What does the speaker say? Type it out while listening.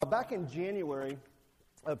Back in January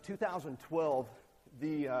of 2012,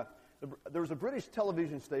 there was a British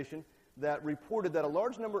television station that reported that a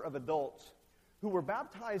large number of adults who were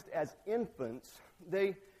baptized as infants,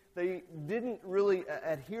 they didn't really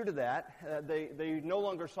adhere to that. They no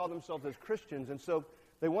longer saw themselves as Christians, and so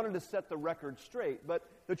they wanted to set the record straight. But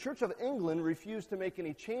the Church of England refused to make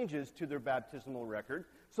any changes to their baptismal record,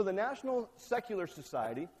 so the National Secular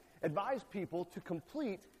Society advised people to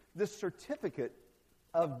complete this certificate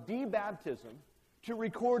of debaptism to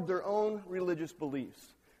record their own religious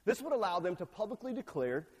beliefs. This would allow them to publicly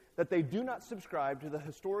declare that they do not subscribe to the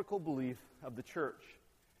historical belief of the church.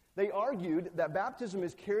 They argued that baptism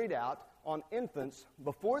is carried out on infants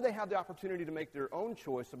before they have the opportunity to make their own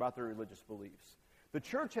choice about their religious beliefs. The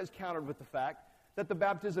church has countered with the fact that the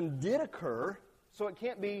baptism did occur, so it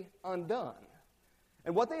can't be undone.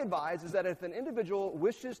 And what they advise is that if an individual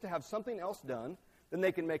wishes to have something else done, then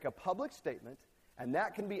they can make a public statement, and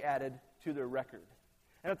that can be added to their record.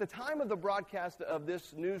 And at the time of the broadcast of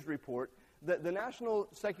this news report, the National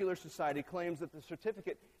Secular Society claims that the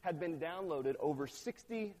certificate had been downloaded over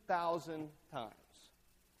 60,000 times.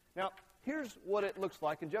 Now, here's what it looks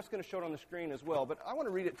like, and Jeff's going to show it on the screen as well, but I want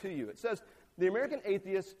to read it to you. It says, "The American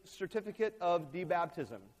Atheist Certificate of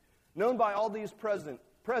Debaptism, known by all these present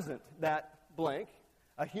that blank,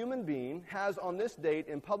 a human being has on this date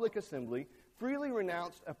in public assembly freely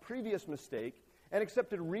renounced a previous mistake and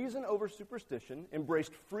accepted reason over superstition,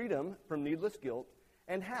 embraced freedom from needless guilt,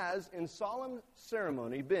 and has, in solemn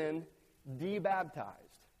ceremony, been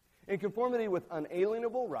debaptized. In conformity with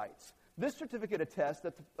unalienable rights, this certificate attests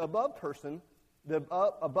that the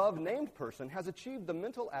above named person has achieved the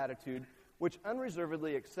mental attitude which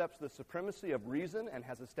unreservedly accepts the supremacy of reason and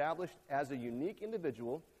has established as a unique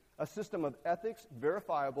individual a system of ethics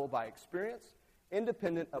verifiable by experience,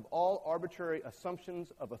 independent of all arbitrary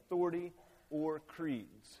assumptions of authority or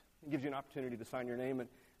creeds." It gives you an opportunity to sign your name,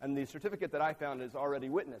 and the certificate that I found is already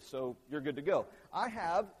witnessed, so you're good to go. I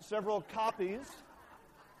have several copies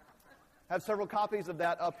of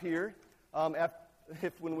that up here.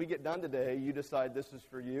 If when we get done today, you decide this is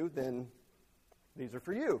for you, then these are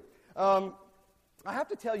for you. I have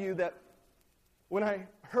to tell you that when I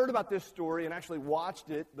heard about this story and actually watched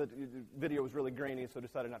it, the video was really grainy, so I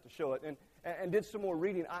decided not to show it, and did some more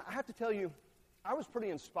reading, I have to tell you, I was pretty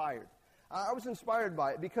inspired. I was inspired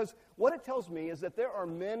by it because what it tells me is that there are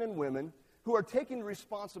men and women who are taking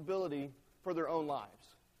responsibility for their own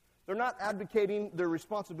lives. They're not advocating their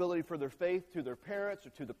responsibility for their faith to their parents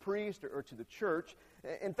or to the priest or to the church.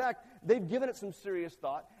 In fact, they've given it some serious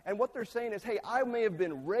thought. And what they're saying is, hey, I may have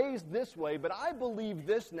been raised this way, but I believe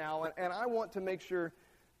this now, and I want to make sure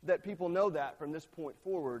that people know that from this point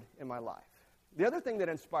forward in my life. The other thing that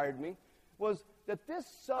inspired me was that this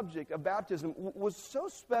subject of baptism was so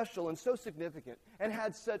special and so significant and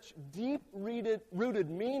had such deep-rooted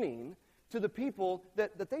meaning to the people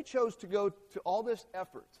that they chose to go to all this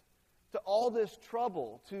effort, to all this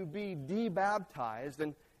trouble to be debaptized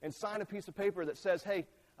and sign a piece of paper that says, hey,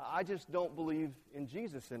 I just don't believe in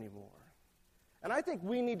Jesus anymore. And I think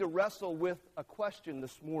we need to wrestle with a question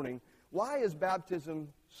this morning. Why is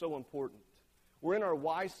baptism so important? We're in our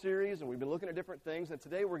Why series, and we've been looking at different things, and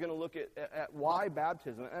today we're going to look at why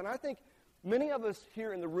baptism. And I think many of us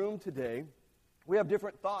here in the room today, we have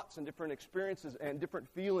different thoughts and different experiences and different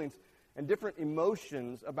feelings and different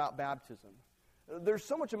emotions about baptism. There's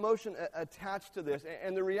so much emotion attached to this,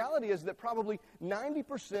 and the reality is that probably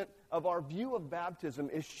 90% of our view of baptism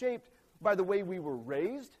is shaped by the way we were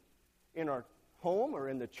raised in our home or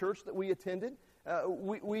in the church that we attended.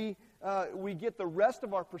 We get the rest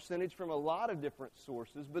of our percentage from a lot of different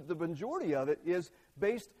sources, but the majority of it is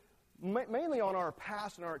based mainly on our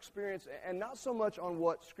past and our experience and not so much on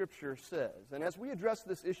what Scripture says. And as we address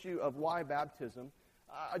this issue of why baptism,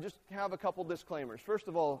 I just have a couple disclaimers. First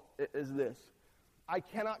of all is this. I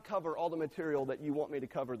cannot cover all the material that you want me to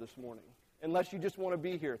cover this morning unless you just want to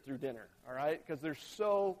be here through dinner, all right? Because there's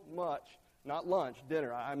so much, not lunch,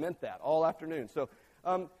 dinner. I meant that, all afternoon. So,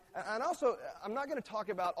 and also, I'm not going to talk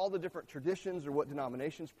about all the different traditions or what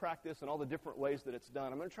denominations practice and all the different ways that it's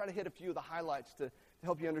done. I'm going to try to hit a few of the highlights to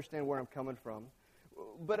help you understand where I'm coming from.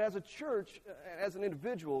 But as a church, as an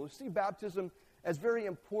individual, we see baptism as very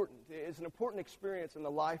important. It's an important experience in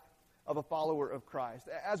the life of a follower of Christ.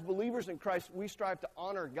 As believers in Christ, we strive to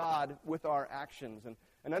honor God with our actions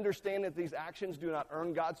and understand that these actions do not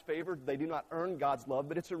earn God's favor, they do not earn God's love,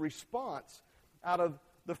 but it's a response out of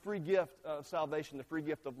the free gift of salvation, the free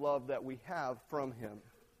gift of love that we have from Him.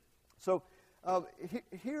 So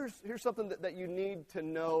here's something that you need to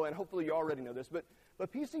know, and hopefully you already know this, but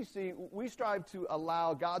PCC, we strive to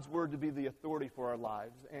allow God's Word to be the authority for our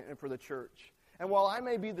lives and for the church. And while I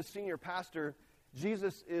may be the senior pastor,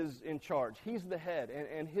 Jesus is in charge. He's the head,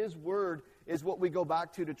 and His Word is what we go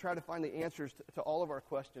back to try to find the answers to all of our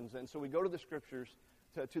questions. And so we go to the Scriptures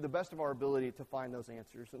to the best of our ability to find those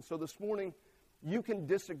answers. And so this morning, you can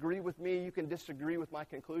disagree with me. You can disagree with my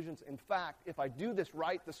conclusions. In fact, if I do this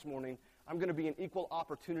right this morning, I'm going to be an equal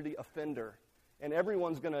opportunity offender. And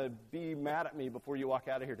everyone's going to be mad at me before you walk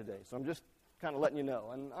out of here today. So I'm just kind of letting you know.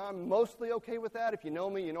 And I'm mostly okay with that. If you know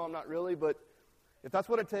me, you know I'm not really. But if that's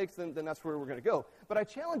what it takes, then that's where we're going to go. But I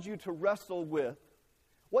challenge you to wrestle with,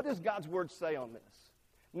 what does God's Word say on this?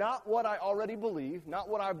 Not what I already believe, not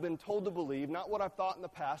what I've been told to believe, not what I've thought in the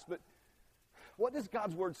past, but what does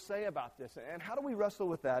God's Word say about this? And how do we wrestle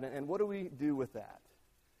with that? And what do we do with that?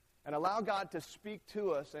 And allow God to speak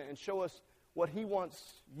to us and show us what He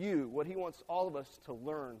wants what He wants all of us to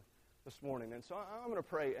learn this morning. And so I'm going to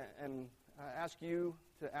pray and ask you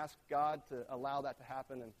to ask God to allow that to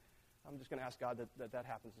happen. And I'm just going to ask God that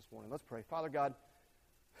happens this morning. Let's pray. Father God,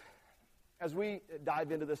 as we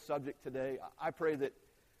dive into this subject today, I pray that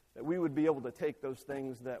we would be able to take those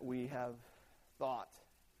things that we have thought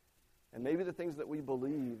and maybe the things that we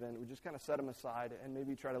believe, and we just kind of set them aside and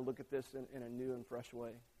maybe try to look at this in a new and fresh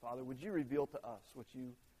way. Father, would you reveal to us what you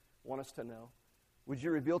want us to know? Would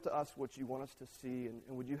you reveal to us what you want us to see, and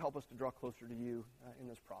would you help us to draw closer to you in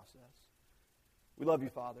this process? We love you,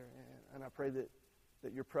 Father, and I pray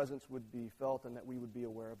that your presence would be felt and that we would be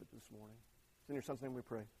aware of it this morning. It's in your Son's name we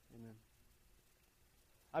pray. Amen.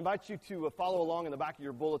 I invite you to follow along in the back of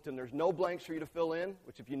your bulletin. There's no blanks for you to fill in,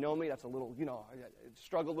 which if you know me, that's a little, I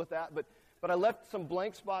struggled with that. But I left some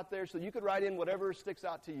blank spot there so you could write in whatever sticks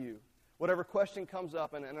out to you, whatever question comes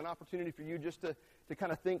up, and an opportunity for you just to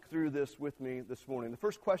kind of think through this with me this morning. The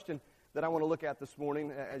first question that I want to look at this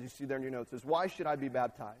morning, as you see there in your notes, is why should I be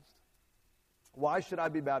baptized? Why should I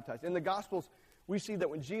be baptized? In the Gospels, we see that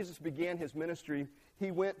when Jesus began his ministry, he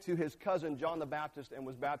went to his cousin John the Baptist and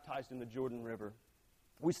was baptized in the Jordan River.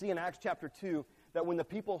 We see in Acts chapter 2 that when the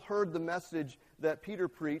people heard the message that Peter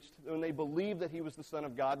preached, when they believed that he was the Son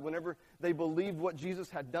of God, whenever they believed what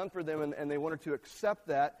Jesus had done for them and they wanted to accept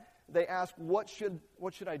that, they asked, what should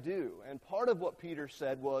I do? And part of what Peter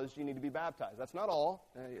said was, you need to be baptized. That's not all.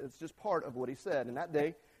 It's just part of what he said. And that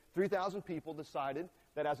day, 3,000 people decided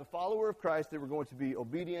that as a follower of Christ, they were going to be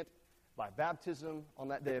obedient by baptism on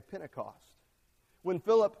that day of Pentecost. When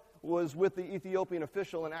Philip was with the Ethiopian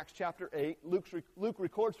official in Acts chapter 8, Luke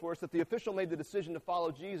records for us that the official made the decision to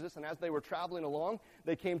follow Jesus, and as they were traveling along,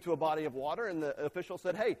 they came to a body of water, and the official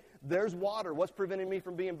said, hey, there's water. What's preventing me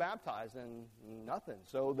from being baptized? And nothing.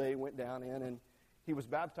 So they went down in, and he was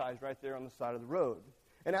baptized right there on the side of the road.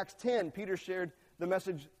 In Acts 10, Peter shared the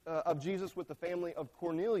message of Jesus with the family of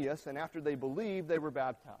Cornelius, and after they believed, they were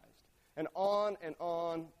baptized. And on and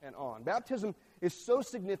on and on. Baptism is so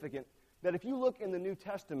significant that if you look in the New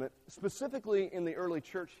Testament, specifically in the early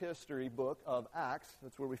church history book of Acts,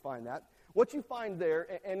 that's where we find that, what you find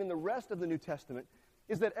there and in the rest of the New Testament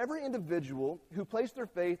is that every individual who placed their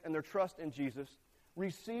faith and their trust in Jesus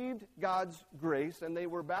received God's grace, and they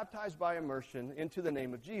were baptized by immersion into the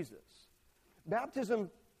name of Jesus.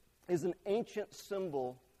 Baptism is an ancient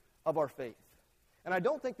symbol of our faith. And I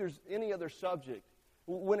don't think there's any other subject,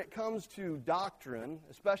 when it comes to doctrine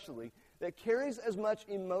especially, that carries as much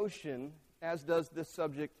emotion as does this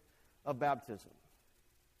subject of baptism.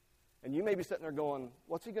 And you may be sitting there going,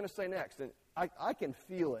 what's he going to say next? And I can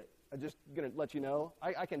feel it. I'm just going to let you know.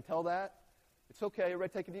 I can tell that. It's okay. Everybody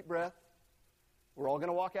take a deep breath. We're all going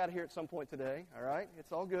to walk out of here at some point today. All right?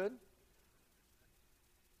 It's all good.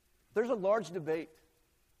 There's a large debate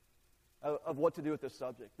of what to do with this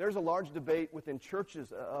subject. There's a large debate within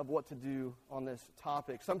churches of what to do on this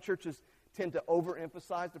topic. Some churches tend to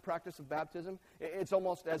overemphasize the practice of baptism. It's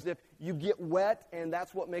almost as if you get wet and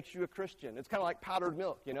that's what makes you a Christian. It's kind of like powdered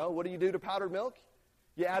milk, What do you do to powdered milk?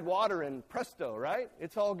 You add water and presto, right?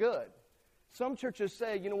 It's all good. Some churches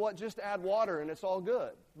say, you know what, just add water and it's all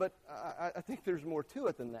good. But I think there's more to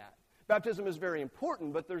it than that. Baptism is very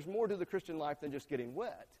important, but there's more to the Christian life than just getting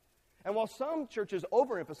wet. And while some churches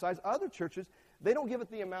overemphasize, other churches, they don't give it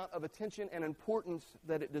the amount of attention and importance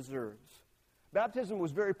that it deserves. Baptism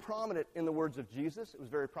was very prominent in the words of Jesus. It was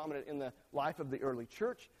very prominent in the life of the early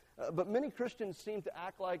church. But many Christians seem to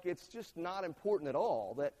act like it's just not important at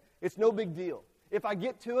all, that it's no big deal. If I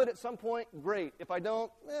get to it at some point, great. If I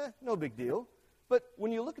don't, no big deal. But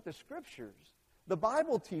when you look at the Scriptures, the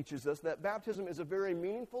Bible teaches us that baptism is a very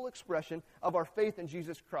meaningful expression of our faith in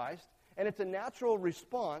Jesus Christ, and it's a natural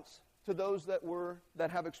response to those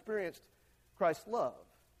that have experienced Christ's love.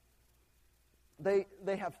 They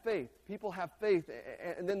have faith. People have faith,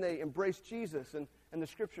 and then they embrace Jesus, and And the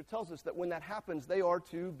Scripture tells us that when that happens, they are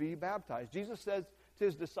to be baptized. Jesus says to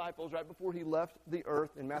his disciples right before he left the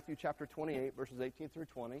earth in Matthew chapter 28, verses 18 through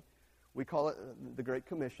 20, we call it the Great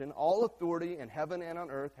Commission, all authority in heaven and on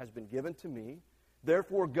earth has been given to me.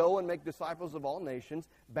 Therefore, go and make disciples of all nations,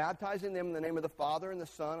 baptizing them in the name of the Father and the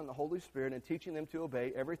Son and the Holy Spirit, and teaching them to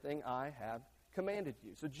obey everything I have commanded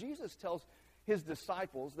you. So Jesus tells his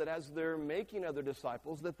disciples that as they're making other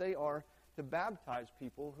disciples, that they are to baptize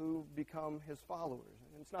people who become his followers.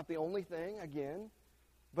 And it's not the only thing, again,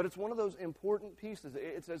 but it's one of those important pieces.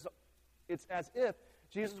 It's as if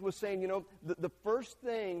Jesus was saying, the first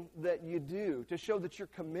thing that you do to show that you're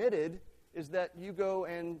committed is that you go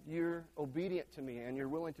and you're obedient to me and you're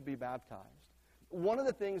willing to be baptized. One of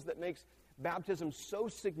the things that makes baptism so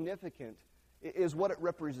significant is what it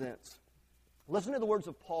represents. Listen to the words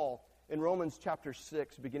of Paul in Romans chapter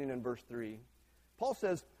 6, beginning in verse 3. Paul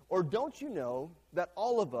says, "Or don't you know that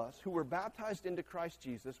all of us who were baptized into Christ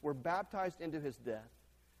Jesus were baptized into his death?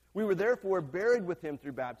 We were therefore buried with him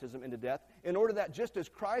through baptism into death, in order that just as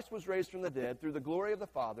Christ was raised from the dead through the glory of the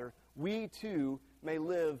Father, we too may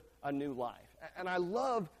live a new life." And I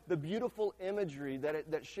love the beautiful imagery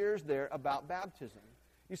that shares there about baptism.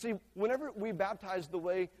 You see, whenever we baptize the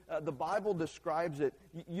way the Bible describes it,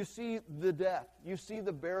 you see the death, you see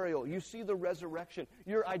the burial, you see the resurrection.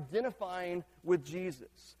 You're identifying with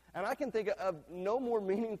Jesus. And I can think of no more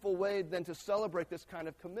meaningful way than to celebrate this kind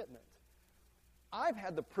of commitment. I've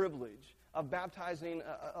had the privilege of baptizing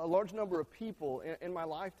a large number of people in my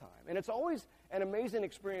lifetime. And it's always an amazing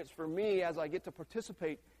experience for me as I get to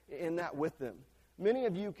participate in that with them. Many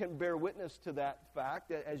of you can bear witness to that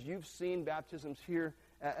fact as you've seen baptisms here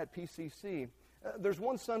at PCC. There's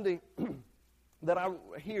one Sunday that I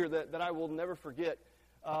hear that I will never forget,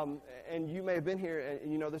 and you may have been here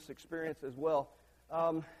and you know this experience as well.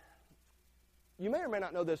 You may or may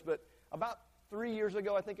not know this, but about 3 years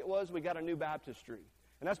ago, I think it was, we got a new baptistry.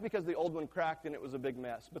 And that's because the old one cracked and it was a big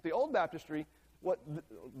mess. But the old baptistry,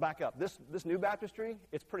 back up, this new baptistry,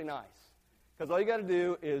 it's pretty nice. Because all you got to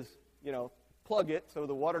do is, plug it so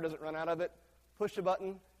the water doesn't run out of it, push a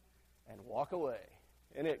button, and walk away.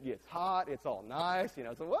 And it gets hot, it's all nice,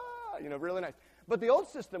 it's really nice. But the old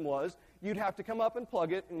system was, you'd have to come up and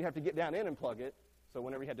plug it, and you have to get down in and plug it. So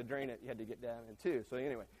whenever you had to drain it, you had to get down in too. So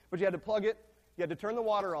anyway, but you had to plug it, you had to turn the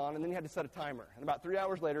water on, and then you had to set a timer. And about 3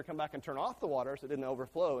 hours later, come back and turn off the water so it didn't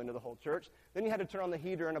overflow into the whole church. Then you had to turn on the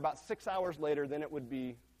heater, and about 6 hours later, then it would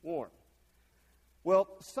be warm. Well,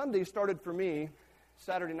 Sunday started for me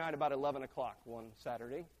Saturday night about 11 o'clock one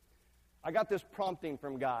Saturday. I got this prompting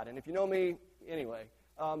from God, and if you know me, anyway,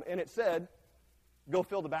 and it said, go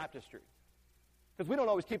fill the baptistry. Because we don't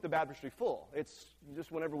always keep the baptistry full. It's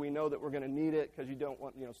just whenever we know that we're going to need it, because you don't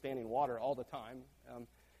want standing water all the time.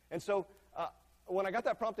 And so when I got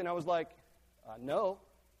that prompting, I was like, no.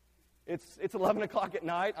 It's 11 o'clock at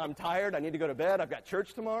night. I'm tired. I need to go to bed. I've got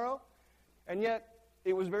church tomorrow. And yet,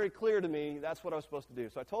 it was very clear to me that's what I was supposed to do.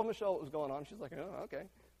 So I told Michelle what was going on. She's like, oh, okay.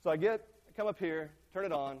 So I come up here, turn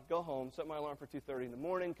it on, go home, set my alarm for 2:30 in the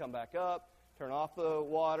morning, come back up, turn off the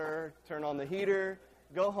water, turn on the heater,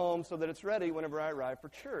 go home so that it's ready whenever I arrive for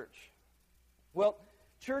church. Well,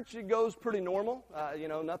 church, it goes pretty normal,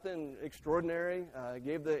 nothing extraordinary.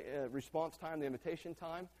 Gave the response time, the invitation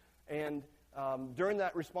time, and during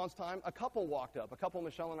that response time, a couple walked up. A couple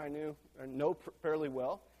Michelle and I know fairly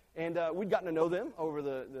well, and we'd gotten to know them over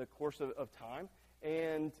the course of time,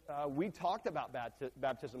 and we talked about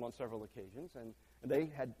baptism on several occasions, and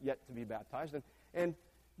they had yet to be baptized, and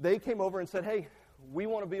they came over and said, hey, we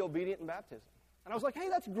want to be obedient in baptism. And I was like, hey,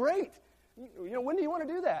 that's great. When do you want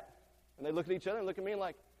to do that? And they look at each other and look at me and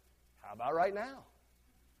like, how about right now?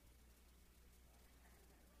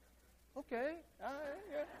 Okay. All right,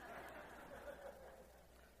 yeah.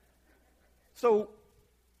 So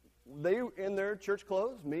they, in their church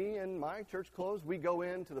clothes, me in my church clothes, we go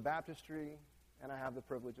into the baptistry, and I have the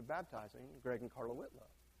privilege of baptizing Greg and Carla Whitlow.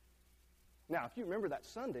 Now, if you remember that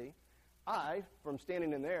Sunday, I, from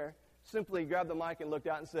standing in there, simply grabbed the mic and looked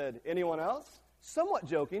out and said, anyone else? Somewhat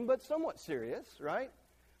joking, but somewhat serious, right?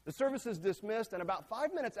 The service is dismissed, and about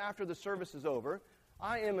 5 minutes after the service is over,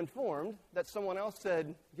 I am informed that someone else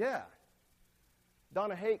said, yeah.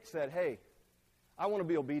 Donna Hake said, hey, I want to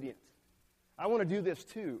be obedient. I want to do this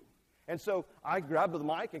too. And so I grabbed the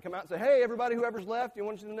mic and come out and say, hey, everybody, whoever's left, I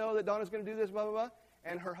want you to know that Donna's going to do this, blah, blah, blah.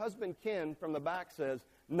 And her husband, Ken, from the back says,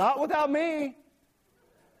 not without me.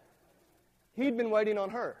 He'd been waiting on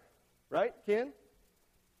her, right, Ken?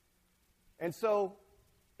 And so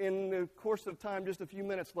in the course of time, just a few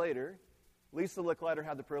minutes later, Lisa Licklider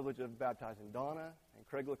had the privilege of baptizing Donna, and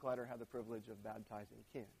Craig Licklider had the privilege of baptizing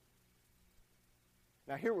Ken.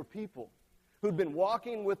 Now, here were people who'd been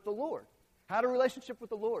walking with the Lord, had a relationship with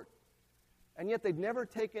the Lord. And yet they'd never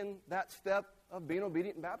taken that step of being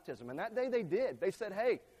obedient in baptism. And that day they did. They said,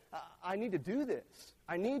 hey, I need to do this.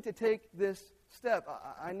 I need to take this step.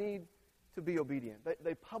 I need to be obedient.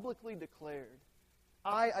 They publicly declared,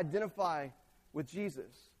 I identify with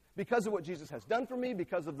Jesus because of what Jesus has done for me,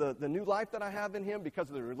 because of the new life that I have in him, because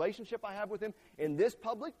of the relationship I have with him. In this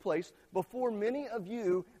public place, before many of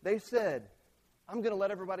you, they said, I'm going to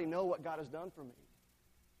let everybody know what God has done for me.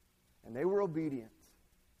 And they were obedient.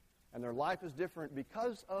 And their life is different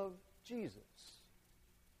because of Jesus.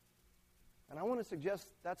 And I want to suggest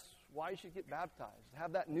that's why you should get baptized,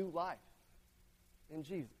 have that new life in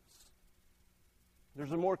Jesus. There's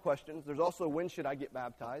some more questions. There's also, when should I get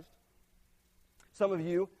baptized? Some of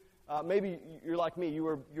you, maybe you're like me, you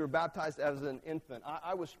were baptized as an infant.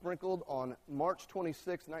 I was sprinkled on March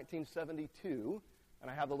 26, 1972, and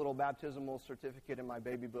I have the little baptismal certificate in my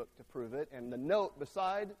baby book to prove it. And the note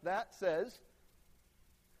beside that says,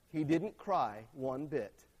 he didn't cry one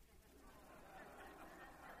bit.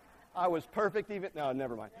 I was perfect even... No,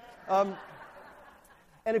 never mind.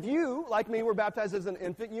 And if you, like me, were baptized as an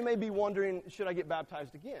infant, you may be wondering, should I get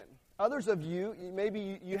baptized again? Others of you,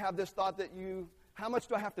 maybe you have this thought that how much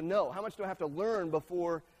do I have to know? How much do I have to learn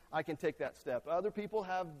before I can take that step? Other people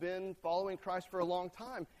have been following Christ for a long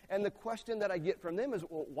time. And the question that I get from them is,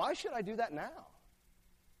 well, why should I do that now?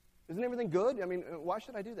 Isn't everything good? I mean, why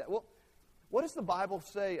should I do that? Well, what does the Bible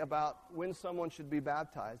say about when someone should be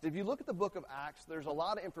baptized? If you look at the book of Acts, there's a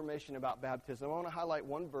lot of information about baptism. I want to highlight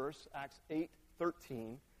one verse, Acts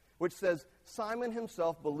 8:13, which says, Simon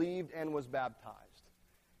himself believed and was baptized.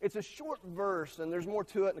 It's a short verse, and there's more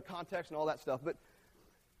to it in the context and all that stuff, but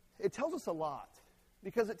it tells us a lot,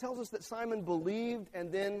 because it tells us that Simon believed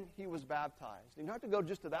and then he was baptized. You don't have to go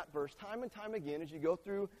just to that verse. Time and time again, as you go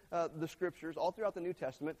through the Scriptures, all throughout the New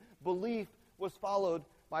Testament, belief was followed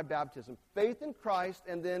by baptism. Faith in Christ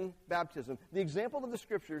and then baptism. The example of the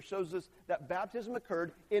Scripture shows us that baptism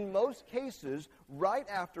occurred in most cases right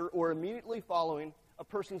after or immediately following a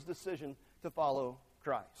person's decision to follow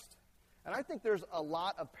Christ. And I think there's a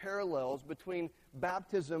lot of parallels between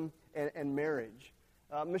baptism and marriage.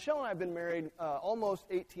 Michelle and I have been married almost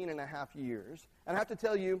 18 and a half years. And I have to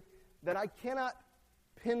tell you that I cannot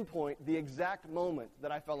pinpoint the exact moment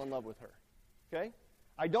that I fell in love with her. Okay?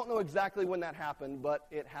 I don't know exactly when that happened, but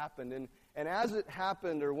it happened. And as it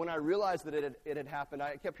happened, or when I realized that it had happened,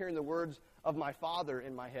 I kept hearing the words of my father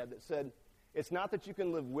in my head that said, it's not that you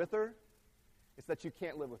can live with her, it's that you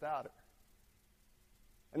can't live without her.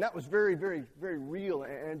 And that was very, very, very real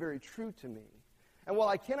and very true to me. And while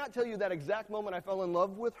I cannot tell you that exact moment I fell in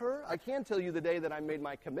love with her, I can tell you the day that I made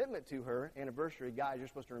my commitment to her. Anniversary, guys, you're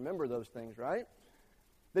supposed to remember those things, right?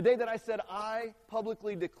 The day that I said, I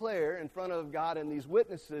publicly declare in front of God and these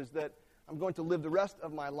witnesses that I'm going to live the rest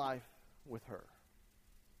of my life with her.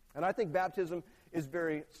 And I think baptism is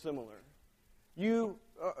very similar. You're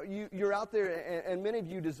out there, and many of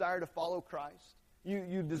you desire to follow Christ.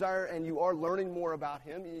 You desire, and you are learning more about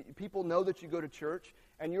him. People know that you go to church,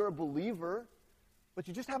 and you're a believer, but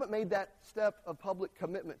you just haven't made that step of public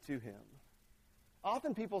commitment to him.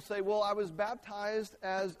 Often people say, well, I was baptized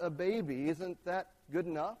as a baby. Isn't that good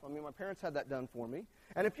enough? I mean, my parents had that done for me.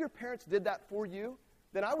 And if your parents did that for you,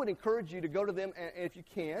 then I would encourage you to go to them, if you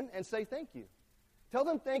can, and say thank you. Tell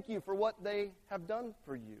them thank you for what they have done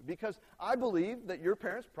for you. Because I believe that your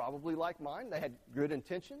parents, probably like mine, they had good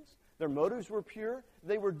intentions. Their motives were pure.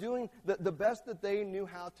 They were doing the best that they knew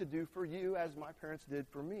how to do for you, as my parents did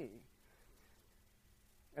for me.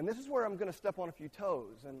 And this is where I'm going to step on a few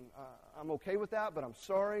toes, and I'm okay with that, but I'm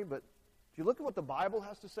sorry. But if you look at what the Bible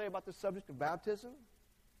has to say about the subject of baptism,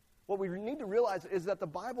 what we need to realize is that the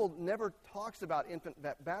Bible never talks about infant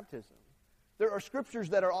baptism. There are scriptures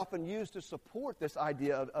that are often used to support this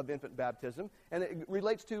idea of infant baptism, and it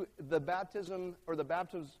relates to the baptism or the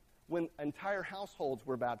baptisms when entire households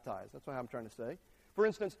were baptized. That's what I'm trying to say. For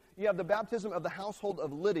instance, you have the baptism of the household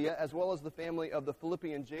of Lydia as well as the family of the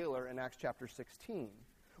Philippian jailer in Acts chapter 16.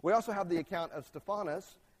 We also have the account of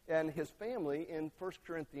Stephanas and his family in 1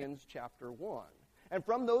 Corinthians chapter 1. And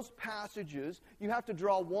from those passages, you have to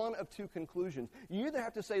draw one of two conclusions. You either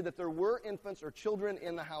have to say that there were infants or children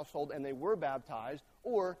in the household and they were baptized,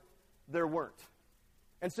 or there weren't.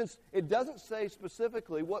 And since it doesn't say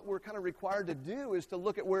specifically, what we're kind of required to do is to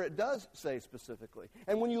look at where it does say specifically.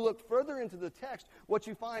 And when you look further into the text, what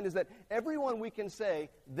you find is that everyone we can say,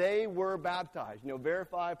 they were baptized.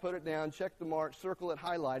 Verify, put it down, check the mark, circle it,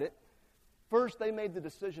 highlight it. First, they made the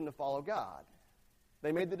decision to follow God.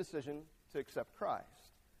 They made the decision to accept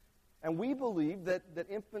Christ. And we believe that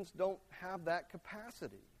infants don't have that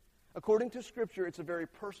capacity. According to Scripture, it's a very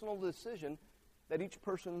personal decision that each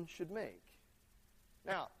person should make.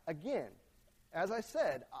 Now, again, as I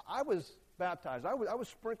said, I was baptized. I was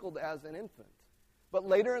sprinkled as an infant. But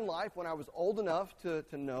later in life, when I was old enough to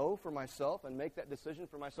know for myself and make that decision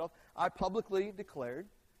for myself, I publicly declared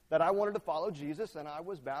that I wanted to follow Jesus, and I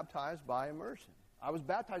was baptized by immersion. I was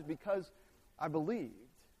baptized because I believed.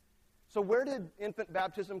 So where did infant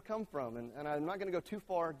baptism come from? And I'm not going to go too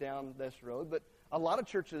far down this road, but a lot of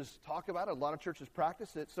churches talk about it. A lot of churches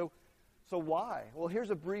practice it. So why? Well, here's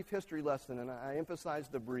a brief history lesson, and I emphasize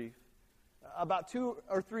the brief. About 200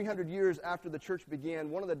 or 300 years after the church began,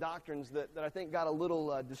 one of the doctrines that I think got a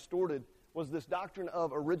little distorted was this doctrine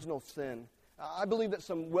of original sin. I believe that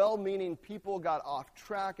some well-meaning people got off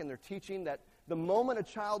track in their teaching that the moment a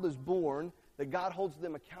child is born, that God holds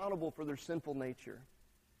them accountable for their sinful nature.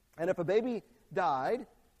 And if a baby died,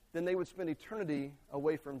 then they would spend eternity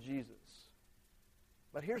away from Jesus.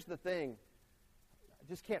 But here's the thing. I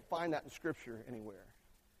just can't find that in Scripture anywhere.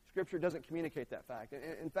 Scripture doesn't communicate that fact.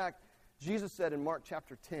 In fact, Jesus said in Mark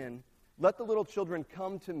chapter 10, "Let the little children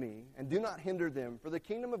come to me, and do not hinder them, for the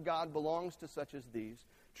kingdom of God belongs to such as these.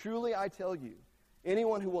 Truly I tell you,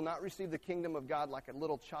 anyone who will not receive the kingdom of God like a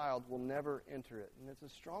little child will never enter it." And it's a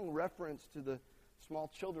strong reference to the small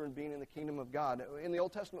children being in the kingdom of God. In the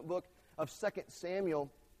Old Testament book of 2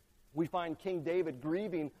 Samuel, we find King David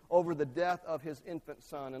grieving over the death of his infant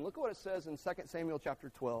son. And look at what it says in 2 Samuel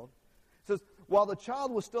chapter 12. It says, "While the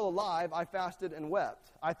child was still alive, I fasted and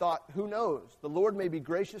wept. I thought, who knows? The Lord may be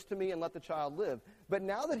gracious to me and let the child live. But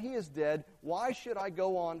now that he is dead, why should I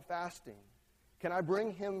go on fasting? Can I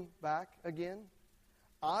bring him back again?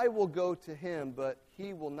 I will go to him, but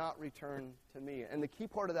he will not return to me." And the key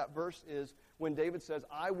part of that verse is when David says,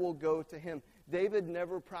 "I will go to him." David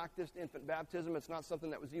never practiced infant baptism. It's not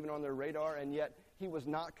something that was even on their radar, and yet he was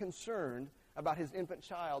not concerned about his infant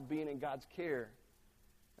child being in God's care,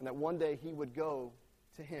 and that one day he would go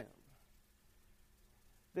to him.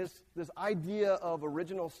 This idea of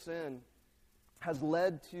original sin has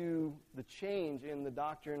led to the change in the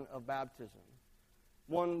doctrine of baptism.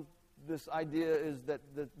 This idea is that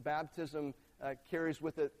the baptism carries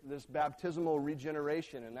with it this baptismal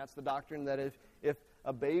regeneration, and that's the doctrine that if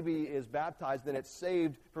a baby is baptized, then it's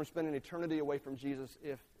saved from spending eternity away from Jesus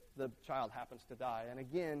if the child happens to die. And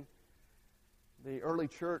again, the early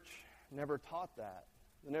church never taught that.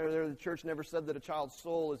 The church never said that a child's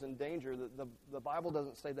soul is in danger. The Bible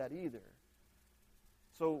doesn't say that either.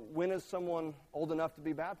 So when is someone old enough to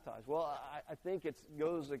be baptized? Well, I think it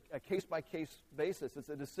goes a case-by-case basis. It's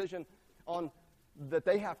a decision that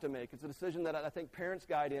they have to make. It's a decision that I think parents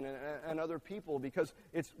guide in and other people, because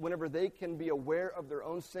it's whenever they can be aware of their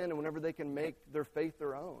own sin and whenever they can make their faith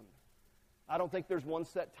their own. I don't think there's one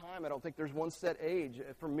set time. I don't think there's one set age.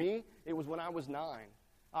 For me, it was when I was 9.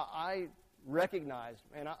 I recognized,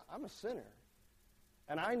 man, I'm a sinner,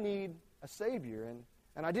 and I need a Savior,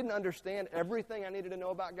 and I didn't understand everything I needed to know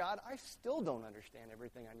about God. I still don't understand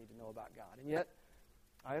everything I need to know about God, and yet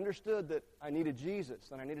I understood that I needed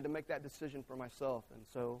Jesus, and I needed to make that decision for myself, and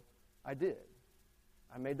so I did.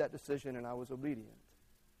 I made that decision, and I was obedient.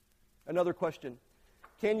 Another question: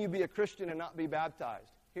 can you be a Christian and not be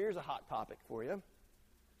baptized? Here's a hot topic for you.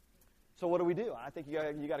 So what do? I think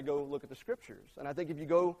you got to go look at the Scriptures. And I think if you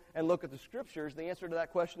go and look at the Scriptures, the answer to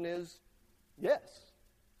that question is yes.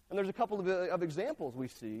 And there's a couple of examples we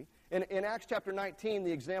see. In Acts chapter 19,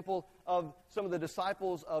 the example of some of the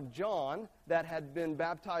disciples of John that had been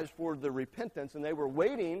baptized for the repentance, and they were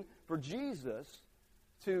waiting for Jesus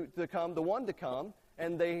to come, the one to come,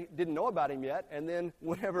 and they didn't know about him yet. And then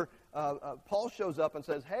whenever Paul shows up and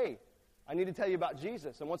says, "Hey, I need to tell you about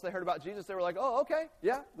Jesus." And once they heard about Jesus, they were like, "Oh, okay,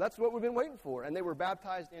 yeah, that's what we've been waiting for." And they were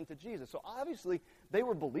baptized into Jesus. So obviously, they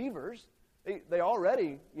were believers. They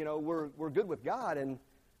already, were good with God. And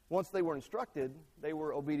once they were instructed, they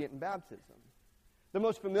were obedient in baptism. The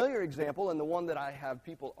most familiar example, and the one that I have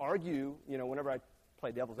people argue, whenever I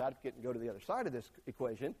play devil's advocate and go to the other side of this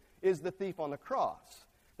equation, is the thief on the cross.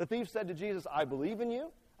 The thief said to Jesus, "I believe in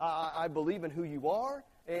you. I believe in who you are.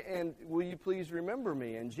 And will you please remember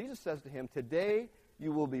me?" And Jesus says to him, "Today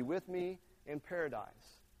you will be with me in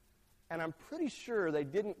paradise." And I'm pretty sure they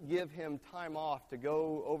didn't give him time off to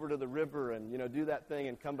go over to the river and, do that thing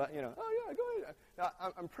and come back, "Oh, yeah, go ahead."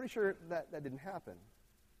 I'm pretty sure that didn't happen.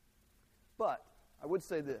 But I would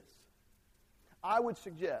say this. I would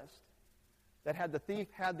suggest that had the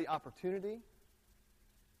thief had the opportunity,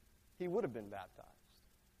 he would have been baptized.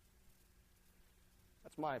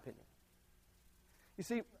 That's my opinion. You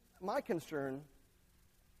see, my concern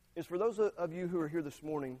is for those of you who are here this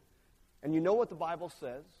morning, and you know what the Bible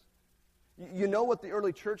says, you know what the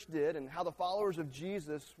early church did and how the followers of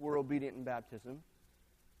Jesus were obedient in baptism,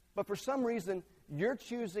 but for some reason, you're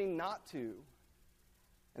choosing not to.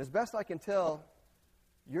 And as best I can tell,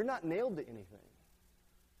 you're not nailed to anything.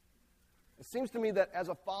 It seems to me that as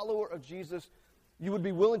a follower of Jesus, you would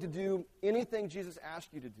be willing to do anything Jesus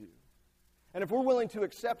asked you to do. And if we're willing to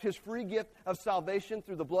accept his free gift of salvation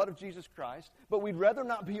through the blood of Jesus Christ, but we'd rather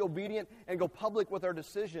not be obedient and go public with our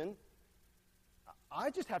decision, I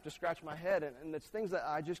just have to scratch my head, and it's things that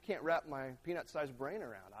I just can't wrap my peanut-sized brain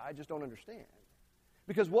around. I just don't understand.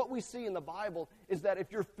 Because what we see in the Bible is that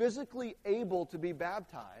if you're physically able to be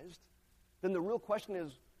baptized, then the real question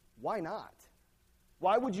is, why not?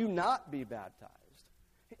 Why would you not be baptized?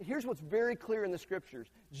 Here's what's very clear in the Scriptures.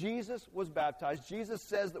 Jesus was baptized. Jesus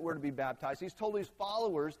says that we're to be baptized. He's told his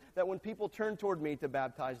followers that when people turn toward me to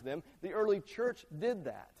baptize them, the early church did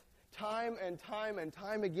that. Time and time and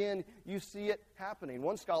time again, you see it happening.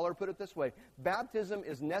 One scholar put it this way: baptism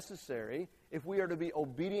is necessary if we are to be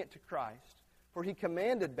obedient to Christ, for he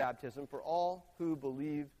commanded baptism for all who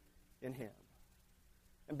believe in him.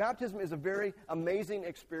 And baptism is a very amazing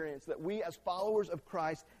experience that we as followers of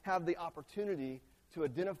Christ have the opportunity to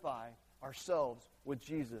identify ourselves with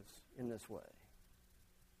Jesus in this way.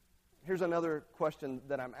 Here's another question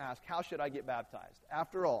that I'm asked: how should I get baptized?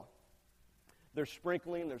 After all, there's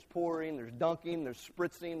sprinkling, there's pouring, there's dunking, there's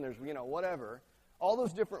spritzing, there's, whatever. All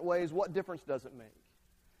those different ways, what difference does it make?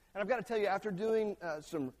 And I've got to tell you, after doing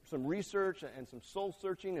some research and some soul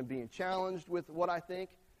searching and being challenged with what I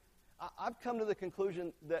think, I've come to the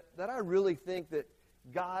conclusion that I really think that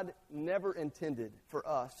God never intended for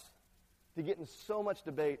us to get in so much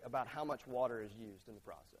debate about how much water is used in the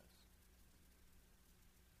process.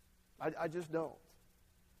 I just don't.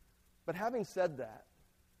 But having said that,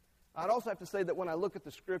 I'd also have to say that when I look at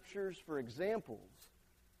the Scriptures for examples,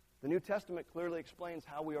 the New Testament clearly explains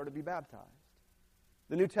how we are to be baptized.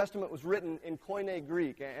 The New Testament was written in Koine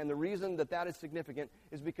Greek, and the reason that is significant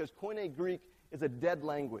is because Koine Greek is a dead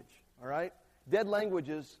language, all right? Dead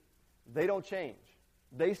languages, they don't change.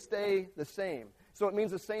 They stay the same. So it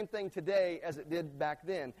means the same thing today as it did back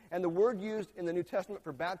then. And the word used in the New Testament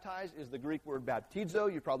for baptize is the Greek word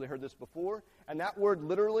baptizo. You've probably heard this before. And that word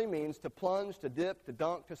literally means to plunge, to dip, to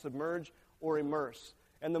dunk, to submerge, or immerse.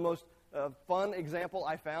 And the most fun example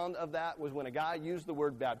I found of that was when a guy used the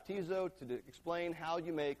word baptizo to explain how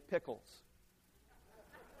you make pickles.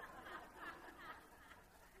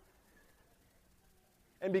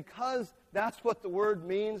 And because that's what the word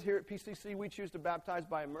means here at PCC, we choose to baptize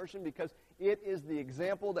by immersion because it is the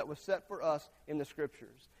example that was set for us in the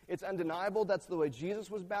Scriptures. It's undeniable that's the way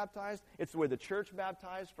Jesus was baptized. It's the way the church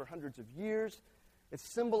baptized for hundreds of years. It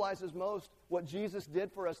symbolizes most what Jesus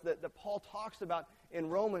did for us that Paul talks about in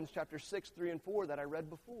Romans chapter 6, 3, and 4 that I read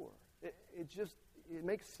before. It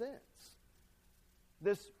makes sense.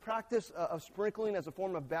 This practice of sprinkling as a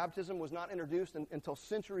form of baptism was not introduced until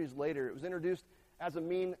centuries later. It was introduced as a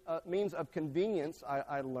means of convenience,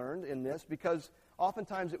 I learned in this, because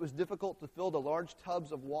oftentimes it was difficult to fill the large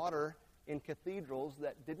tubs of water in cathedrals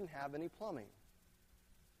that didn't have any plumbing.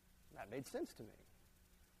 That made sense to me.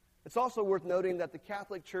 It's also worth noting that the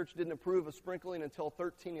Catholic Church didn't approve of sprinkling until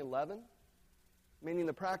 1311, meaning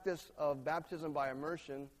the practice of baptism by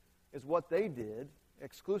immersion is what they did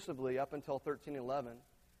exclusively up until 1311. And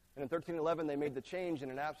in 1311 they made the change,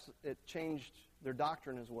 and it changed their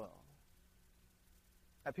doctrine as well.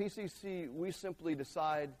 At PCC, we simply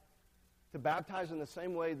decide to baptize in the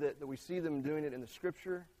same way that we see them doing it in the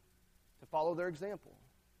Scripture, to follow their example.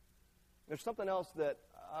 There's something else that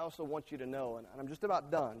I also want you to know, and I'm just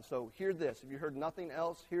about done, so hear this. If you heard nothing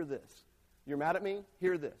else, hear this. You're mad at me?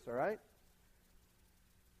 Hear this, all right?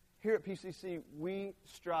 Here at PCC, we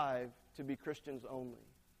strive to be Christians only,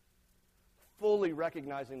 fully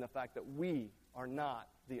recognizing the fact that we are not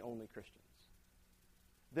the only Christians.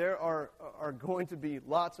 There are going to be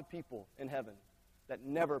lots of people in heaven that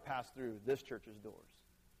never pass through this church's doors,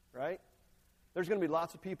 right? There's going to be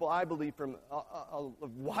lots of people, I believe, from a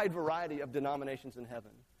wide variety of denominations in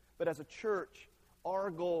heaven. But as a church, our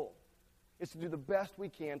goal is to do the best we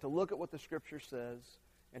can to look at what the Scripture says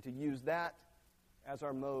and to use that as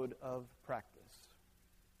our mode of practice.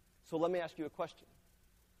 So let me ask you a question.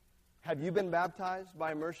 Have you been baptized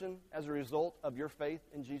by immersion as a result of your faith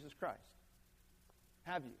in Jesus Christ?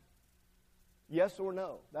 Have you? Yes or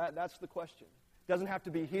no? That's the question. Doesn't have to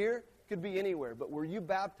be here, could be anywhere. But were you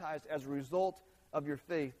baptized as a result of your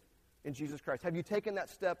faith in Jesus Christ? Have you taken that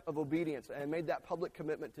step of obedience and made that public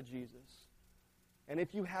commitment to Jesus? And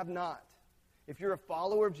if you have not, if you're a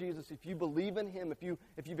follower of Jesus, if you believe in him, if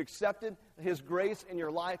you've accepted his grace in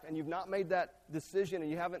your life and you've not made that decision and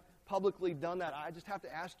you haven't publicly done that, I just have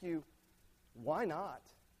to ask you, why not?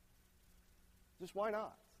 Just why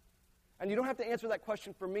not? And you don't have to answer that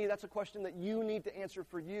question for me. That's a question that you need to answer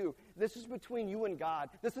for you. This is between you and God.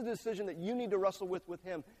 This is a decision that you need to wrestle with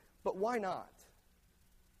Him. But why not?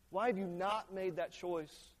 Why have you not made that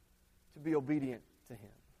choice to be obedient to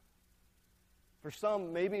Him? For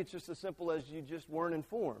some, maybe it's just as simple as you just weren't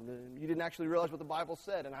informed and you didn't actually realize what the Bible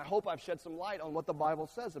said. And I hope I've shed some light on what the Bible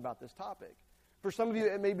says about this topic. For some of you,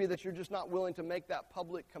 it may be that you're just not willing to make that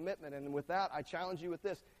public commitment. And with that, I challenge you with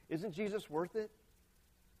this. Isn't Jesus worth it?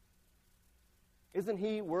 Isn't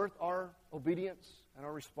He worth our obedience and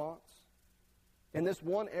our response? In this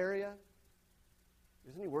one area,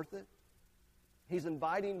 isn't He worth it? He's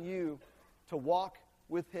inviting you to walk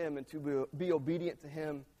with Him and to be obedient to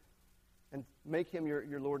Him and make Him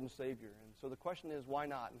your Lord and Savior. And so the question is, why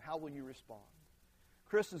not? And how will you respond?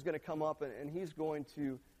 Chris is going to come up and he's going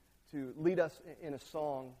to lead us in a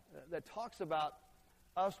song that talks about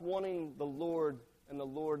us wanting the Lord and the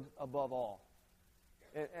Lord above all.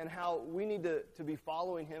 And how we need to be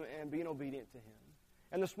following Him and being obedient to Him.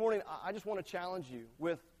 And this morning, I just want to challenge you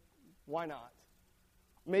with, why not?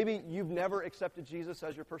 Maybe you've never accepted Jesus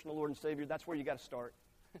as your personal Lord and Savior. That's where you got to start.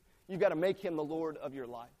 You've got to make Him the Lord of your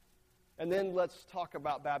life. And then let's talk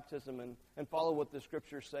about baptism and follow what the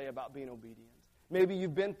Scriptures say about being obedient. Maybe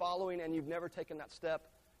you've been following and you've never taken that step.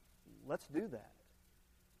 Let's do that.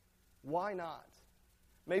 Why not?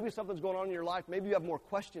 Maybe something's going on in your life. Maybe you have more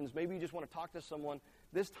questions. Maybe you just want to talk to someone.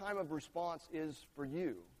 This time of response is for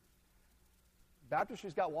you.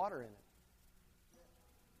 Baptistry's got water in it.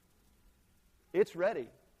 It's ready.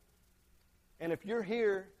 And if you're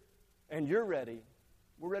here and you're ready,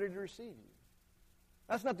 we're ready to receive you.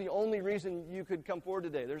 That's not the only reason you could come forward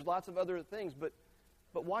today. There's lots of other things, but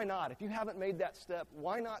why not? If you haven't made that step,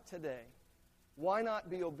 why not today? Why not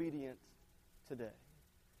be obedient today?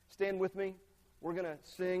 Stand with me. We're going to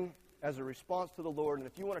sing as a response to the Lord. And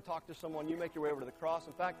if you want to talk to someone, you make your way over to the cross.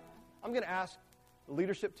 In fact, I'm going to ask the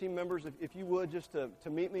leadership team members, if you would, just to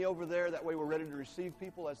meet me over there. That way we're ready to receive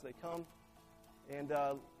people as they come. And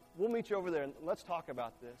we'll meet you over there, and let's talk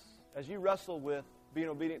about this as you wrestle with being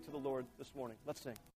obedient to the Lord this morning. Let's sing.